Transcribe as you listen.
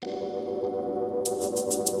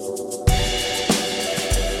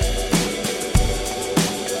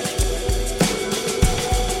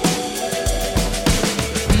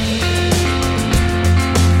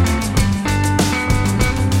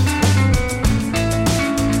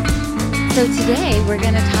So today we're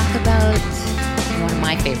going to talk about one of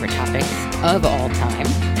my favorite topics of all time,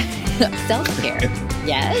 self-care.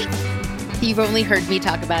 Yes. You've only heard me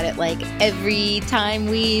talk about it like every time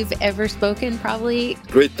we've ever spoken, probably.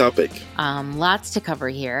 Great topic. Lots to cover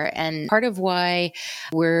here. And part of why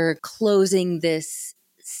we're closing this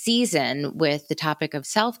season with the topic of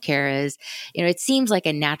self-care is, it seems like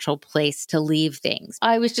a natural place to leave things.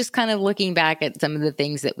 I was just kind of looking back at some of the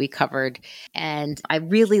things that we covered, and I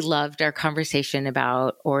really loved our conversation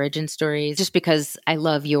about origin stories just because I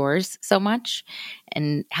love yours so much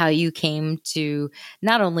and how you came to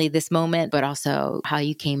not only this moment, but also how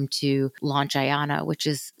you came to launch Ayana, which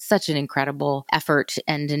is such an incredible effort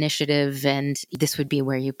and initiative. And this would be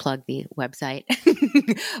where you plug the website.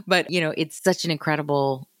 But, it's such an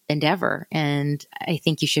incredible endeavor. And I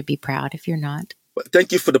think you should be proud if you're not. Well,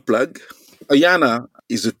 thank you for the plug. Ayana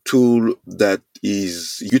is a tool that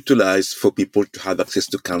is utilized for people to have access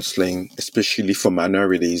to counseling, especially for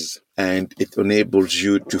minorities. And it enables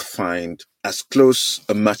you to find as close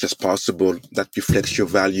a match as possible that reflects your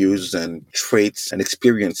values and traits and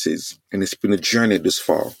experiences. And it's been a journey this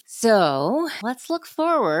far. So let's look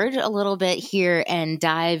forward a little bit here and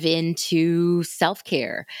dive into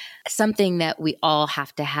self-care, something that we all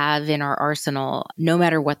have to have in our arsenal, no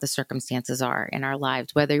matter what the circumstances are in our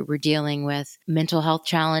lives, whether we're dealing with mental health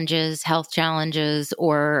challenges,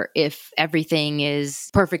 or if everything is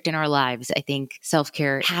perfect in our lives. I think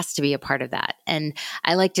self-care has to be a part of that. And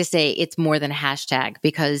I like to say it's more than a hashtag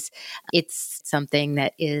because it's something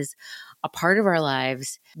that is a part of our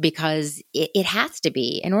lives because it has to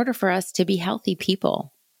be in order for us to be healthy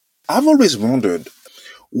people. I've always wondered,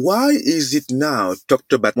 why is it now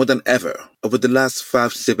talked about more than ever? Over the last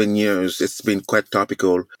 5-7 years, it's been quite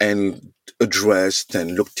topical and addressed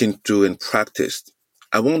and looked into and practiced.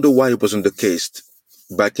 I wonder why it wasn't the case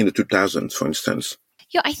back in the 2000s, for instance.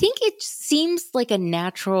 I think it seems like a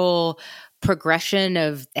natural progression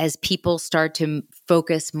of as people start to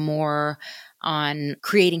focus more on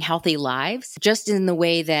creating healthy lives, just in the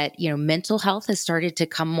way that, mental health has started to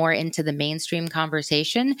come more into the mainstream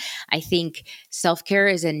conversation. I think self-care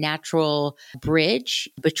is a natural bridge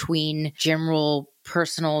between general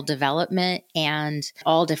personal development and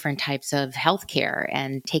all different types of healthcare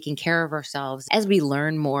and taking care of ourselves as we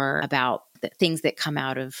learn more about the things that come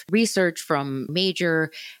out of research from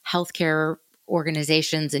major healthcare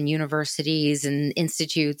organizations and universities and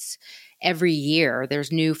institutes. Every year,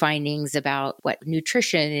 there's new findings about what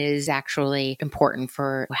nutrition is actually important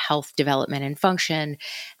for health development and function.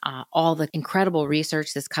 All the incredible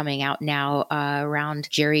research that's coming out now around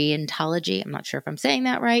gerontology. I'm not sure if I'm saying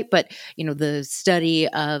that right, but the study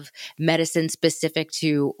of medicine specific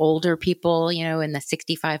to older people, in the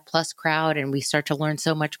 65 plus crowd, and we start to learn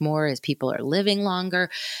so much more as people are living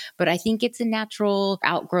longer. But I think it's a natural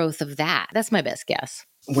outgrowth of that. That's my best guess.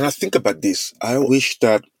 When I think about this, I wish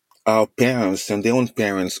that our parents and their own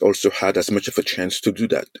parents also had as much of a chance to do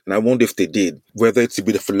that. And I wonder if they did, whether it's a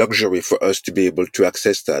bit of a luxury for us to be able to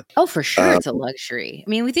access that. Oh, for sure. It's a luxury. I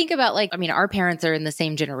mean, we think about our parents are in the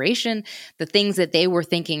same generation. The things that they were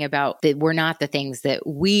thinking about that were not the things that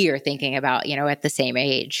we are thinking about, at the same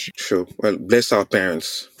age. Sure. Well, bless our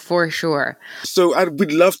parents. For sure. So I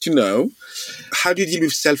would love to know, how do you deal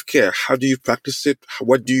with self-care? How do you practice it?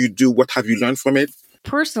 What do you do? What have you learned from it?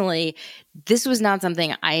 Personally, this was not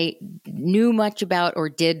something I knew much about or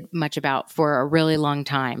did much about for a really long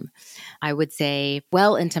time. I would say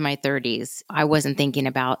well into my 30s, I wasn't thinking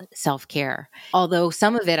about self-care. Although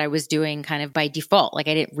some of it I was doing kind of by default, like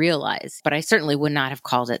I didn't realize, but I certainly would not have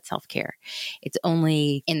called it self-care. It's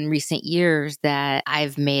only in recent years that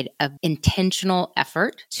I've made an intentional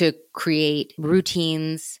effort to create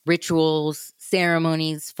routines, rituals,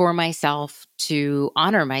 ceremonies for myself to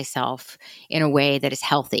honor myself in a way that is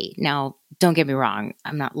healthy. Now, don't get me wrong.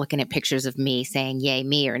 I'm not looking at pictures of me saying, yay,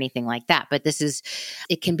 me, or anything like that. But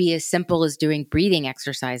it can be as simple as doing breathing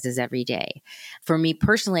exercises every day. For me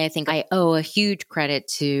personally, I think I owe a huge credit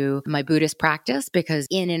to my Buddhist practice because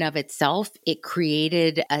in and of itself, it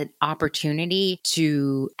created an opportunity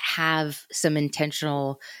to have some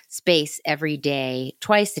intentional space every day,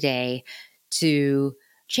 twice a day, to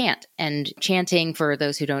chant. And chanting, for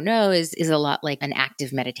those who don't know, is a lot like an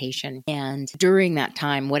active meditation. And during that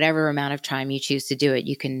time, whatever amount of time you choose to do it,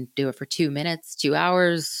 you can do it for 2 minutes, 2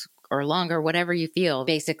 hours, or longer, whatever you feel.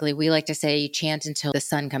 Basically, we like to say you chant until the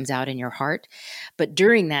sun comes out in your heart. But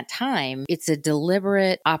during that time, it's a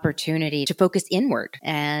deliberate opportunity to focus inward.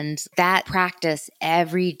 And that practice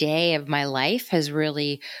every day of my life has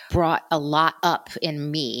really brought a lot up in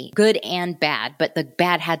me, good and bad, but the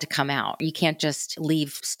bad had to come out. You can't just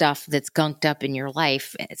leave stuff that's gunked up in your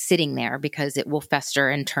life sitting there because it will fester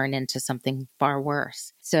and turn into something far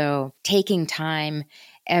worse. So taking time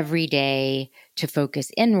every day to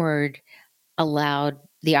focus inward allowed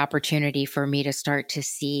the opportunity for me to start to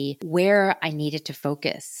see where I needed to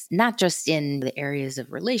focus, not just in the areas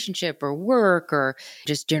of relationship or work or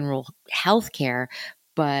just general healthcare,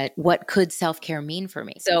 but what could self-care mean for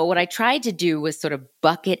me? So what I tried to do was sort of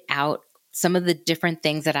bucket out some of the different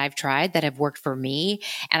things that I've tried that have worked for me.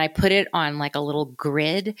 And I put it on like a little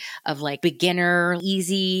grid of like beginner,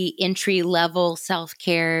 easy, entry level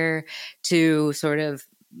self-care to sort of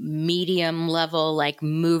medium level, like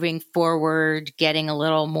moving forward, getting a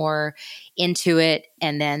little more into it.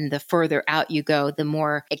 And then the further out you go, the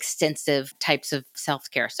more extensive types of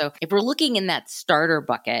self-care. So if we're looking in that starter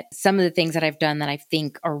bucket, some of the things that I've done that I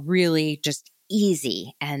think are really just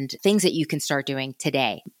easy and things that you can start doing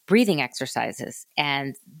today. Breathing exercises.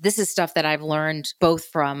 And this is stuff that I've learned both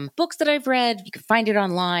from books that I've read. You can find it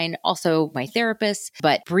online, also my therapist,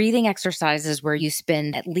 but breathing exercises where you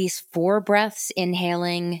spend at least 4 breaths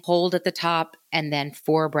inhaling, hold at the top, and then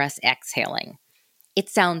 4 breaths exhaling. It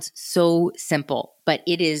sounds so simple, but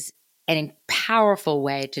it is a powerful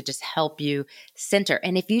way to just help you center.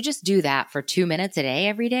 And if you just do that for 2 minutes a day,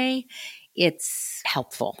 every day, it's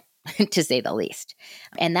helpful. To say the least.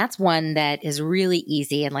 And that's one that is really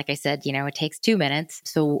easy. And like I said, it takes 2 minutes.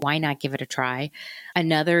 So why not give it a try?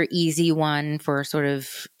 Another easy one for sort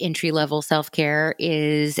of entry level self-care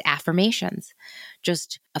is affirmations.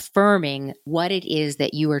 Just affirming what it is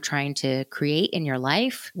that you are trying to create in your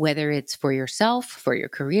life, whether it's for yourself, for your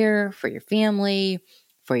career, for your family,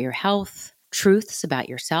 for your health. Truths about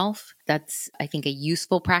yourself. That's, I think, a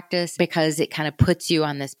useful practice because it kind of puts you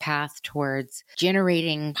on this path towards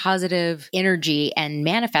generating positive energy and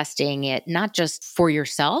manifesting it, not just for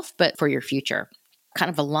yourself, but for your future.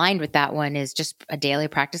 Kind of aligned with that one is just a daily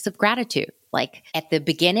practice of gratitude. Like at the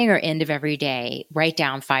beginning or end of every day, write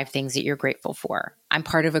down 5 things that you're grateful for. I'm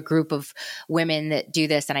part of a group of women that do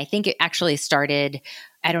this. And I think it actually started,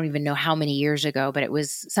 I don't even know how many years ago, but it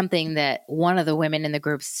was something that one of the women in the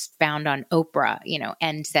groups found on Oprah,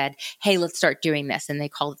 and said, hey, let's start doing this. And they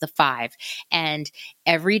called it the 5. And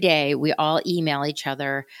every day we all email each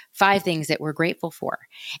other 5 things that we're grateful for.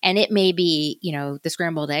 And it may be, the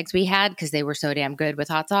scrambled eggs we had because they were so damn good with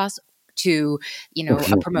hot sauce, to,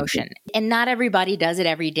 a promotion. And not everybody does it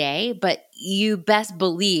every day, but you best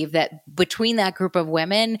believe that between that group of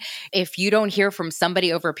women, if you don't hear from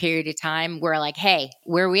somebody over a period of time, we're like, hey,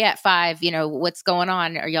 where are we at 5? What's going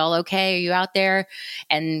on? Are y'all okay? Are you out there?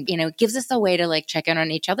 And, it gives us a way to like check in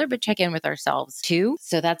on each other, but check in with ourselves too.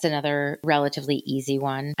 So that's another relatively easy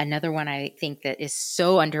one. Another one I think that is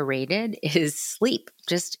so underrated is sleep.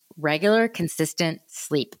 Just regular, consistent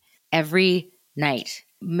sleep every night.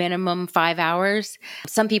 Minimum 5 hours.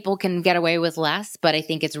 Some people can get away with less, but I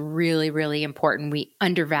think it's really, really important. We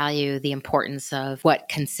undervalue the importance of what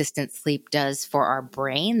consistent sleep does for our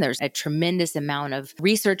brain. There's a tremendous amount of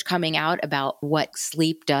research coming out about what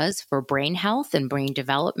sleep does for brain health and brain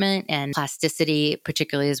development and plasticity,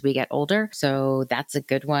 particularly as we get older. So that's a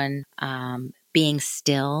good one. Being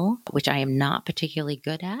still, which I am not particularly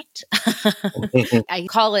good at. I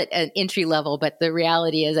call it an entry level, but the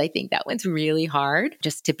reality is I think that one's really hard,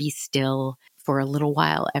 just to be still for a little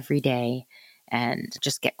while every day and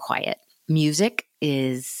just get quiet. Music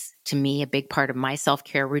is, to me, a big part of my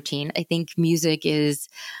self-care routine. I think music is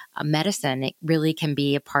a medicine. It really can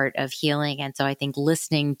be a part of healing. And so I think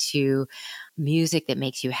listening to music that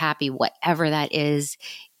makes you happy, whatever that is,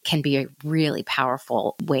 can be a really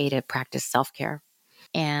powerful way to practice self-care.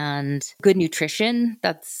 And good nutrition,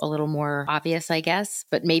 that's a little more obvious, I guess,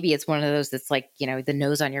 but maybe it's one of those that's like, the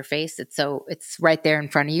nose on your face. It's right there in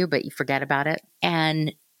front of you, but you forget about it.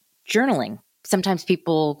 And journaling. Sometimes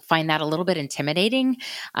people find that a little bit intimidating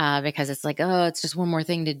because it's like, oh, it's just one more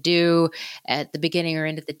thing to do at the beginning or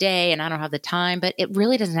end of the day, and I don't have the time. But it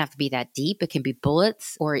really doesn't have to be that deep. It can be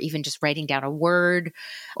bullets or even just writing down a word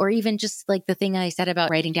or even just like the thing I said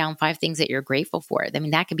about writing down 5 things that you're grateful for. I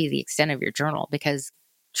mean, that could be the extent of your journal because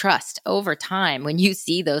trust over time when you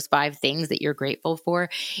see those 5 things that you're grateful for.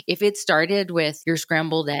 If it started with your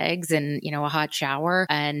scrambled eggs and, a hot shower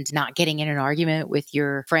and not getting in an argument with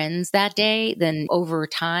your friends that day, then over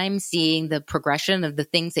time, seeing the progression of the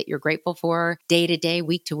things that you're grateful for day to day,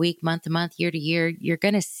 week to week, month to month, year to year, you're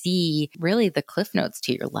going to see really the cliff notes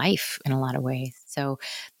to your life in a lot of ways. So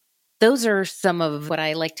those are some of what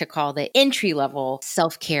I like to call the entry level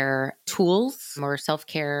self-care tools or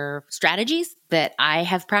self-care strategies that I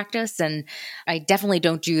have practiced. And I definitely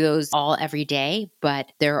don't do those all every day,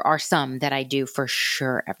 but there are some that I do for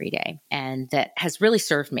sure every day. And that has really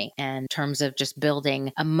served me in terms of just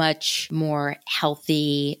building a much more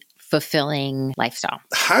healthy, fulfilling lifestyle.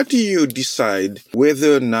 How do you decide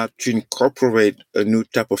whether or not to incorporate a new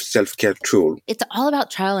type of self-care tool? It's all about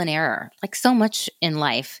trial and error. Like so much in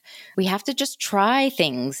life, we have to just try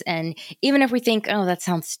things. And even if we think, oh, that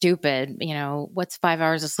sounds stupid, what's 5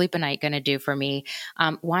 hours of sleep a night going to do for me?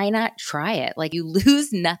 Why not try it? Like you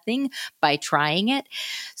lose nothing by trying it.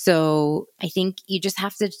 So I think you just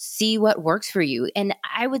have to see what works for you. And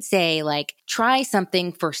I would say try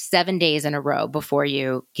something for 7 days in a row before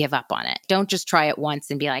you give up on it. Don't just try it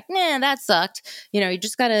once and be like, nah, that sucked. You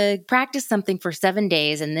just got to practice something for 7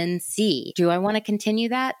 days and then see, do I want to continue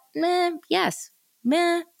that? Yes.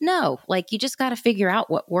 No. You just got to figure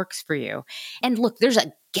out what works for you. And look, there's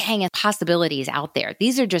a gang of possibilities out there.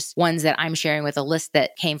 These are just ones that I'm sharing with a list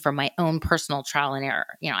that came from my own personal trial and error.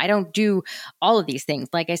 I don't do all of these things,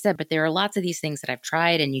 like I said, but there are lots of these things that I've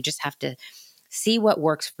tried, and you just have to see what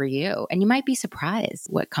works for you. And you might be surprised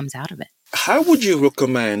what comes out of it. How would you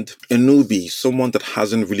recommend a newbie, someone that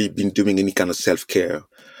hasn't really been doing any kind of self-care,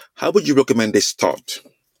 how would you recommend they start?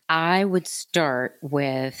 I would start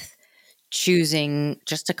with choosing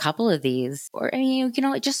just a couple of these, or,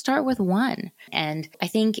 just start with one. And I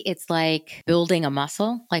think it's like building a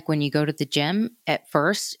muscle. Like when you go to the gym at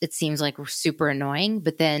first, it seems like super annoying,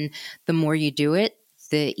 but then the more you do it,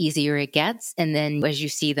 the easier it gets. And then as you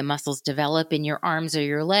see the muscles develop in your arms or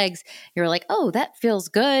your legs, you're like, oh, that feels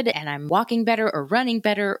good. And I'm walking better or running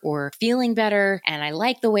better or feeling better. And I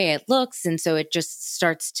like the way it looks. And so it just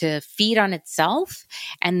starts to feed on itself.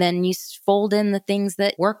 And then you fold in the things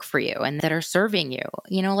that work for you and that are serving you,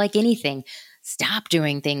 like anything. Stop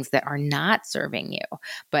doing things that are not serving you.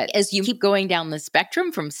 But as you keep going down the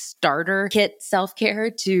spectrum from starter kit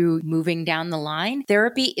self-care to moving down the line,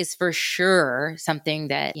 therapy is for sure something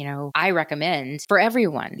that, I recommend for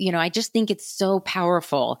everyone. I just think it's so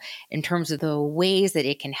powerful in terms of the ways that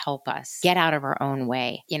it can help us get out of our own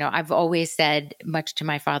way. I've always said, much to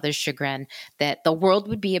my father's chagrin, that the world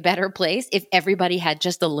would be a better place if everybody had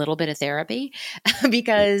just a little bit of therapy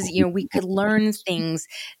because, we could learn things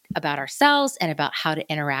about ourselves and about how to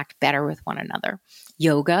interact better with one another.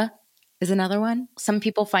 Yoga is another one. Some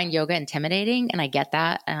people find yoga intimidating, and I get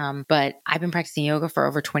that. But I've been practicing yoga for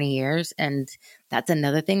over 20 years, and that's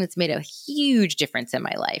another thing that's made a huge difference in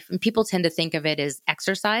my life. And people tend to think of it as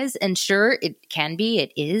exercise, and sure, it can be,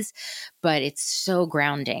 it is, but it's so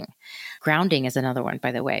grounding. Grounding is another one,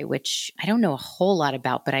 by the way, which I don't know a whole lot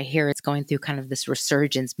about, but I hear it's going through kind of this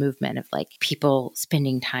resurgence movement of people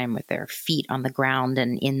spending time with their feet on the ground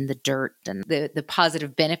and in the dirt, and the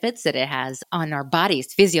positive benefits that it has on our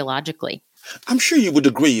bodies physiologically. I'm sure you would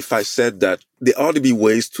agree if I said that there ought to be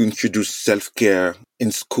ways to introduce self-care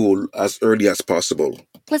in school as early as possible.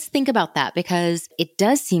 Let's think about that, because it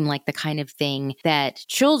does seem like the kind of thing that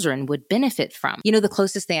children would benefit from. The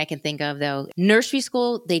closest thing I can think of, though, nursery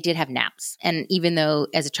school, they did have naps. And even though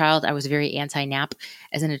as a child, I was very anti-nap,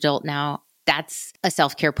 as an adult now, that's a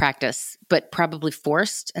self-care practice, but probably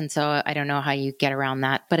forced. And so I don't know how you get around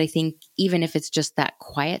that. But I think even if it's just that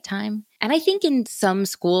quiet time, and I think in some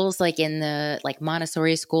schools, like in the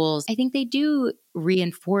Montessori schools, I think they do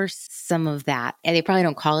reinforce some of that. And they probably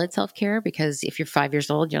don't call it self-care, because if you're 5 years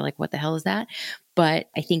old, you're like, what the hell is that? But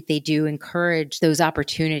I think they do encourage those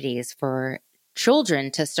opportunities for children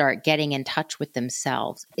to start getting in touch with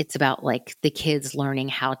themselves. It's about the kids learning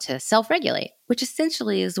how to self-regulate, which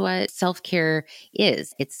essentially is what self-care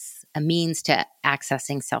is. It's a means to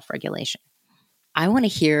accessing self-regulation. I want to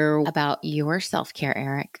hear about your self-care,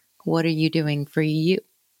 Eric. What are you doing for you?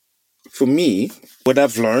 For me, what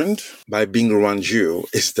I've learned by being around you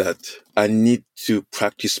is that I need to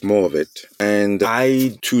practice more of it. And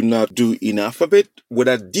I do not do enough of it. What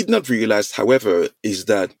I did not realize, however, is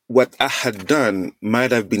that what I had done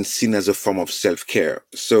might have been seen as a form of self-care.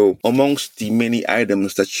 So amongst the many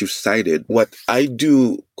items that you cited, what I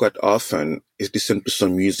do quite often is listen to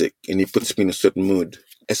some music, and it puts me in a certain mood,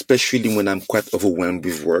 especially when I'm quite overwhelmed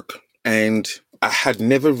with work. And I had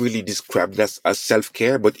never really described that as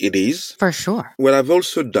self-care, but it is. For sure. What I've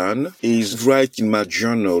also done is write in my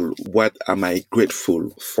journal, what am I grateful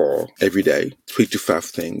for every day? 3 to 5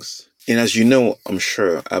 things. And as you know, I'm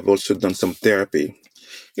sure I've also done some therapy.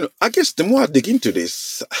 I guess the more I dig into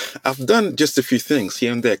this, I've done just a few things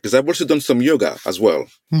here and there because I've also done some yoga as well.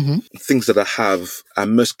 Mm-hmm. Things that I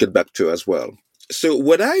must get back to as well. So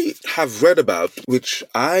what I have read about, which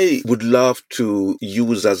I would love to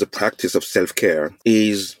use as a practice of self-care,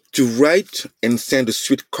 is to write and send a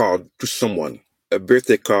sweet card to someone, a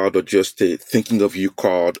birthday card or just a thinking of you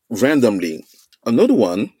card randomly. Another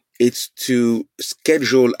one, it's to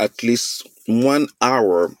schedule at least 1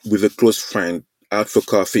 hour with a close friend out for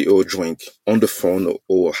coffee or drink, on the phone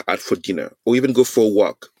or out for dinner, or even go for a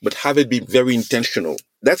walk, but have it be very intentional.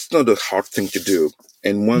 That's not a hard thing to do,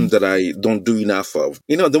 and one that I don't do enough of.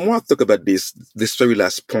 The more I talk about this very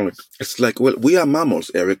last point, it's like, well, we are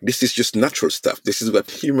mammals, Eric. This is just natural stuff. This is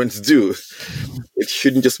what humans do. It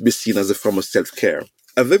shouldn't just be seen as a form of self-care.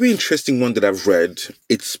 A very interesting one that I've read,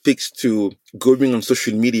 it speaks to going on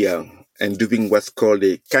social media and doing what's called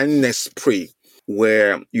a kindness spree,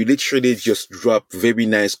 where you literally just drop very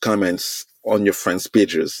nice comments on your friends'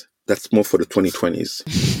 pages. That's more for the 2020s.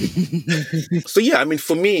 So yeah, I mean,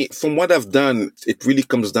 for me, from what I've done, it really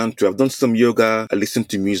comes down to, I've done some yoga, I listen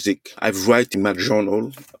to music, I've write in my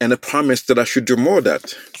journal, and I promise that I should do more of that.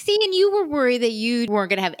 See, and you were worried that you weren't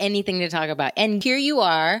going to have anything to talk about. And here you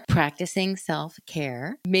are practicing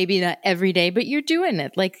self-care. Maybe not every day, but you're doing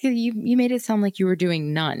it. Like you made it sound like you were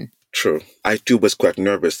doing none. True. I too was quite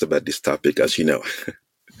nervous about this topic, as you know.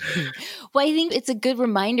 Well, I think it's a good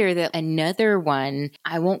reminder that another one,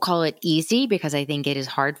 I won't call it easy because I think it is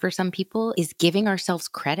hard for some people, is giving ourselves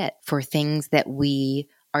credit for things that we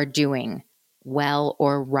are doing well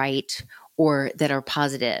or right or that are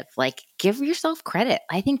positive. Like, give yourself credit.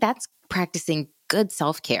 I think that's practicing good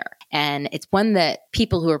self-care. And it's one that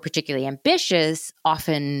people who are particularly ambitious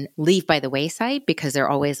often leave by the wayside because they're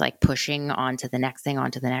always like pushing on to the next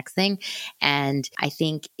thing. And I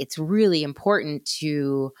think it's really important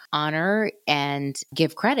to honor and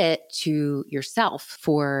give credit to yourself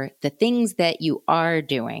for the things that you are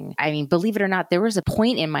doing. I mean, believe it or not, there was a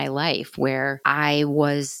point in my life where I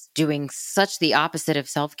was doing such the opposite of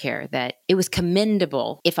self-care that it was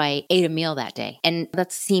commendable if I ate a meal that day. And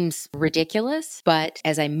that seems ridiculous, but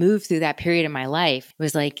as I moved through that period in my life, it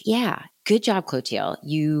was like, yeah, good job, Clotilde.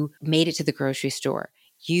 You made it to the grocery store.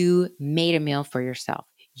 You made a meal for yourself.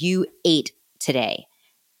 You ate today.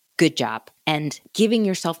 Good job. And giving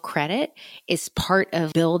yourself credit is part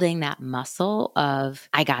of building that muscle of,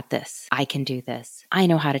 I got this. I can do this. I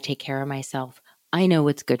know how to take care of myself. I know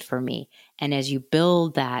what's good for me. And as you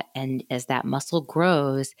build that and as that muscle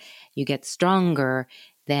grows, you get stronger,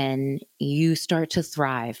 then you start to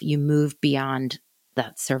thrive. You move beyond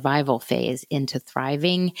that survival phase into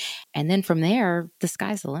thriving. And then from there, the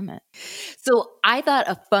sky's the limit. So I thought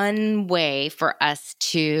a fun way for us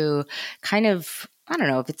to kind of, I don't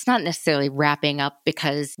know if it's not necessarily wrapping up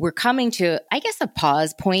because we're coming to, I guess, a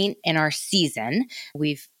pause point in our season.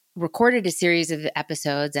 We've recorded a series of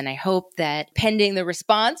episodes, and I hope that pending the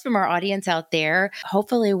response from our audience out there,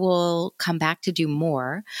 hopefully we'll come back to do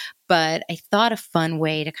more. But I thought a fun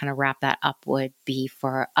way to kind of wrap that up would be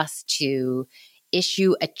for us to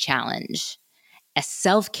issue a challenge, a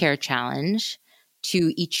self-care challenge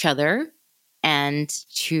to each other and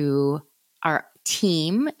to our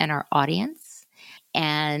team and our audience.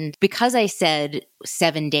 And because I said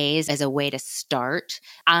 7 days as a way to start,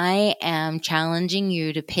 I am challenging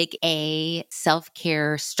you to pick a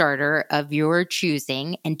self-care starter of your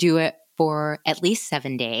choosing and do it for at least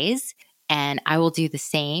 7 days. And I will do the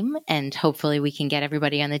same. And hopefully we can get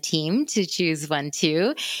everybody on the team to choose one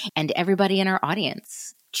too. And everybody in our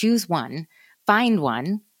audience, choose one, find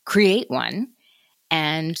one, create one.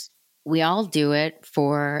 And we all do it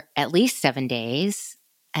for at least 7 days.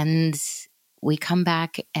 And we come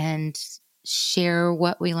back and share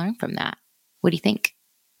what we learned from that. What do you think?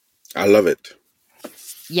 I love it.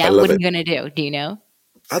 Yeah, what are you going to do? Do you know?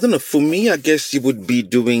 I don't know. For me, I guess it would be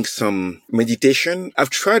doing some meditation.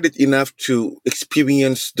 I've tried it enough to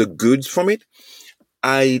experience the goods from it.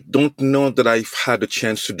 I don't know that I've had a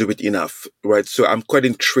chance to do it enough, right? So I'm quite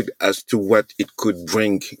intrigued as to what it could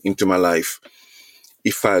bring into my life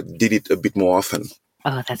if I did it a bit more often.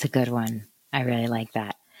 Oh, that's a good one. I really like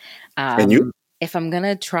that. And you? If I'm going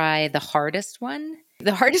to try the hardest one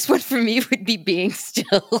for me would be being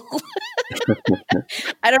still.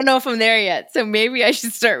 I don't know if I'm there yet. So maybe I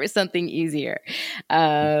should start with something easier.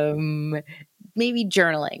 Maybe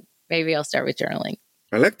journaling. Maybe I'll start with journaling.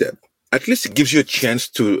 I like that. At least it gives you a chance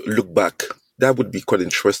to look back. That would be quite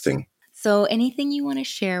interesting. So, anything you want to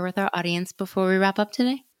share with our audience before we wrap up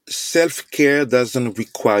today? Self-care doesn't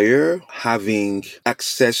require having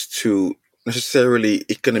access to necessarily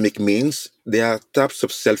economic means. There are types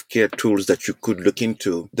of self-care tools that you could look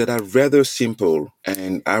into that are rather simple,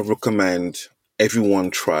 and I recommend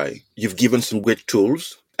everyone try. You've given some great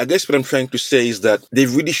tools. I guess what I'm trying to say is that there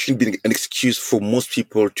really shouldn't be an excuse for most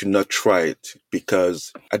people to not try it,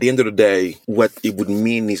 because at the end of the day, what it would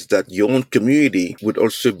mean is that your own community would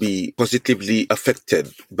also be positively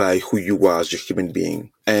affected by who you are as a human being.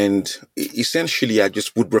 And essentially, I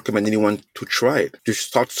just would recommend anyone to try it. Just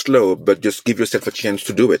start slow, but just give yourself a chance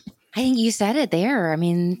to do it. I think you said it there. I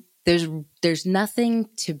mean, there's nothing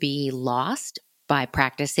to be lost by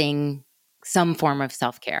practicing some form of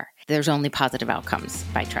self-care. There's only positive outcomes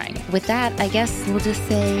by trying it. With that, I guess we'll just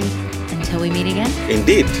say until we meet again.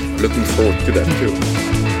 Indeed. Looking forward to that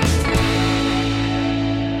too.